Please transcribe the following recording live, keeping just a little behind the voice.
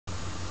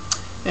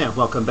And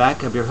welcome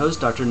back. I'm your host,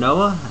 Dr.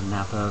 Noah, a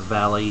Napa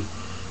Valley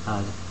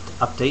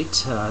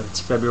update. It's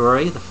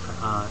February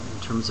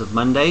in terms of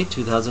Monday,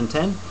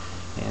 2010.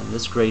 And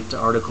this great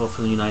article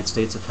from the United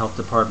States Health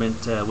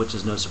Department, which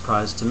is no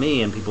surprise to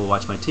me and people who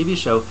watch my TV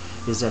show,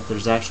 is that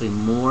there's actually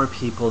more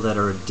people that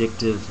are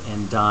addictive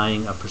and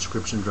dying of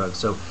prescription drugs.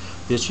 So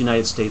this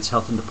United States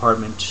Health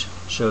Department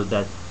showed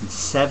that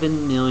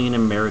 7 million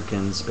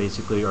Americans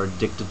basically are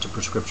addicted to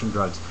prescription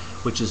drugs,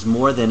 which is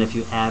more than if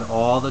you add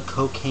all the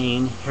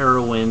cocaine,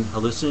 heroin,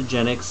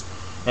 hallucinogenics,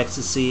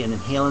 ecstasy, and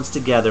inhalants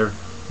together.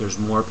 There's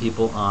more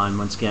people on,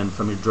 once again,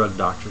 from your drug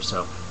doctor.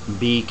 So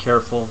be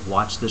careful,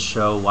 watch this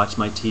show, watch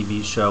my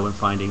TV show, and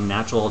finding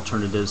natural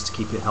alternatives to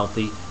keep you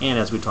healthy, and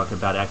as we talk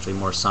about, actually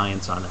more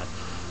science on that.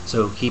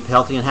 So keep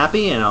healthy and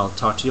happy, and I'll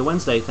talk to you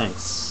Wednesday.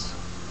 Thanks.